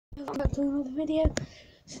Welcome back to another video.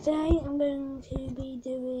 Today I'm going to be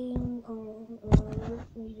doing, I'm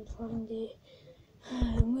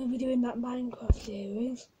going to be doing that Minecraft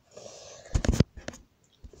series.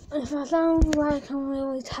 If I sound like I'm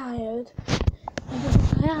really tired,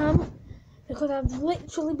 I am, because I've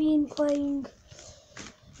literally been playing,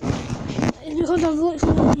 because I've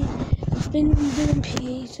literally been doing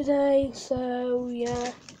PE today, so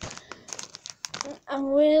yeah. I'm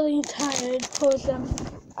really tired because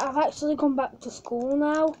I've actually gone back to school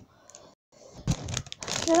now.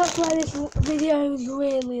 So that's why this video is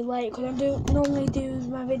really late, because I normally do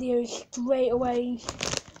my videos straight away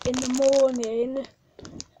in the morning.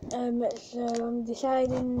 So I'm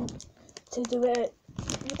deciding to do it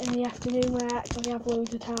in the afternoon when I actually have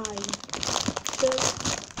loads of time.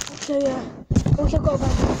 So yeah, also got a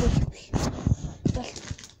bag of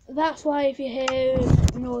crisps. That's why if you hear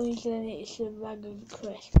noise, then it's a bag of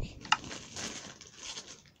crisps.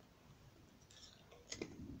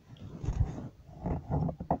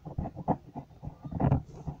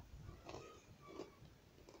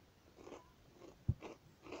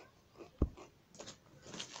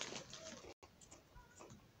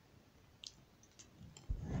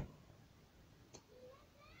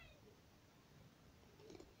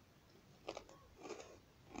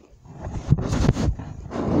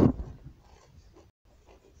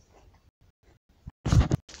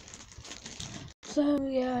 So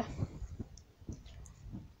yeah,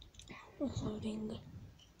 it's loading.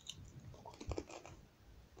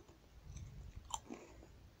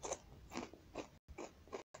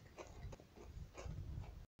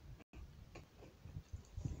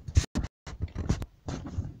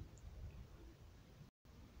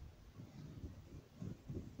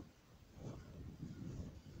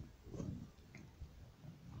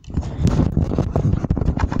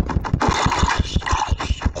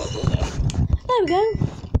 There we go.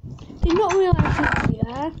 Did not realise it would be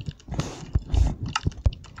there.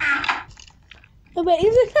 Oh, but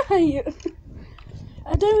is it night?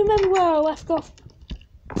 I don't remember where I left off.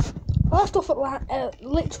 I left off at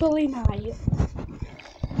literally night.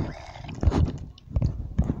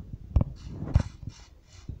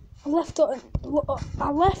 I left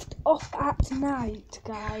off at night,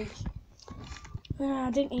 guys.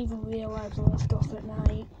 I didn't even realise I left off at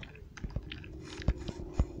night.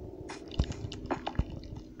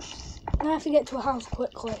 I have to get to a house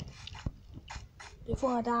quickly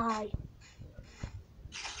before I die.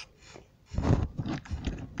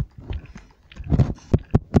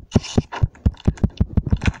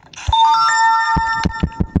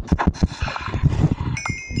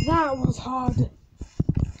 That was hard.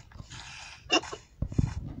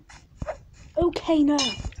 Okay, no,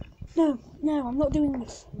 I'm not doing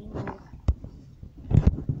this anymore.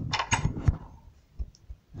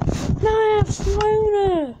 Now I have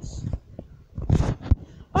slowness.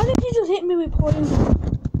 Why did you just hit me with poison?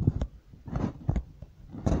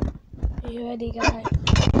 Are you ready, guys?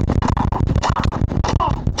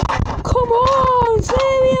 Come on,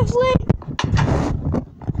 seriously?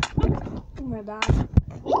 I'm gonna die.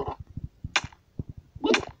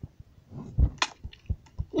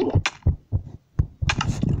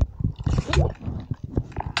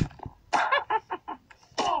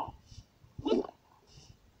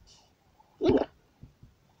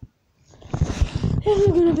 This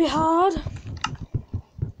is gonna be hard.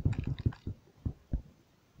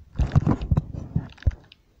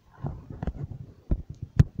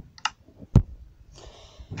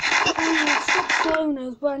 Stop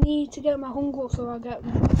slowness, but I need to get my hunger up so I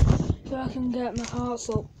can get my hearts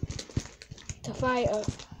up to fight her.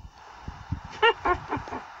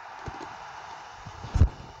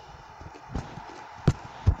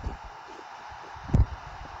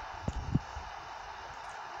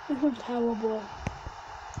 This was terrible.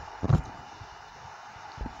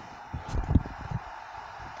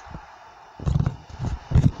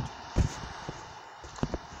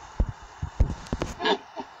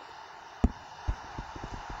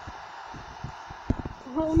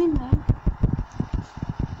 Got one in there.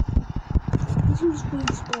 This one's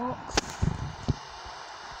boost blocks.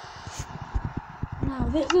 Now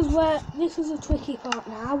this is a tricky part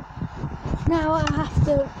now. Now I have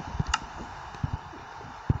to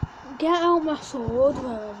get out my sword,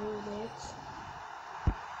 wherever it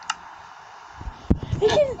is.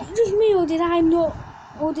 Is it just me, or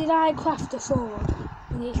did I craft a sword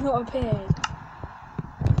and it's not appeared?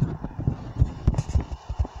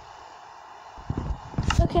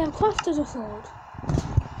 Okay, I've crafted a sword.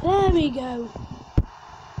 There we go.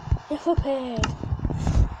 It's appeared.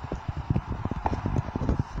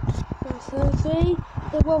 So 3,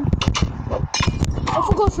 2, 1. Oh,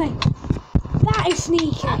 for God's sake. That is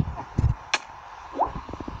sneaky.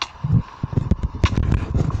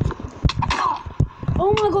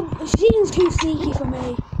 She's too sneaky for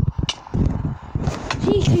me.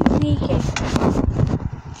 She's too sneaky.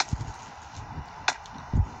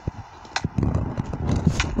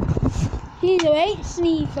 She's a great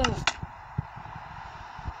sneaker.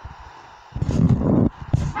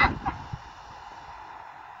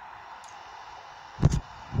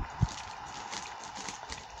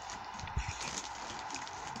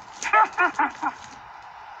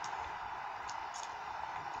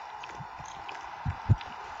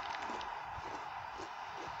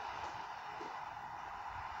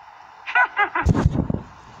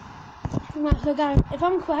 Right, so guys, if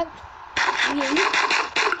I'm correct,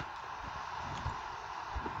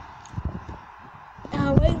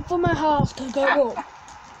 I'll wait for my heart to go up.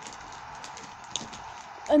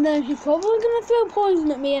 And then she's probably going to throw poison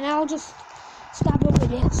at me and I'll just stab her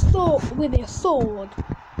with a sword.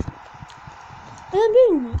 And then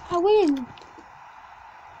boom, I win.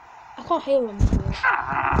 I can't hear him.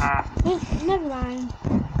 Never mind.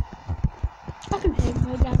 I can hear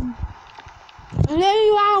him again. I know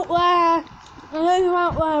you're out there. I know you're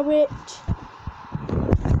out there, Rich.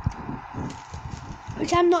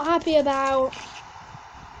 Which I'm not happy about.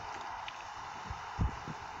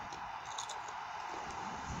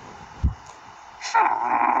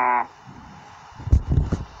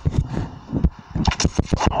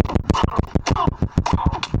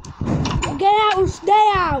 Get out and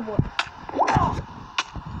stay out.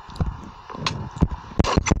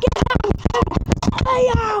 Get out and stay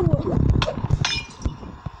out.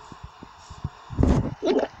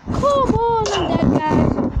 Come on, I'm dead,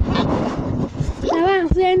 guys. Now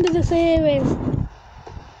that's the end of the series.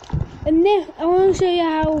 And this, I want to show you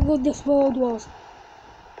how good this world was.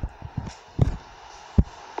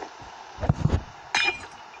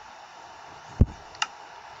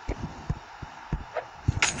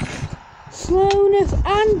 Slowness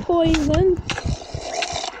and poison.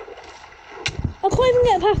 I can't even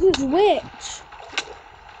get past this witch.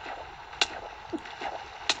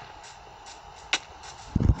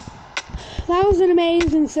 That was an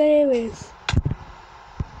amazing series.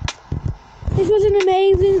 This was an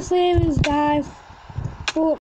amazing series, guys. But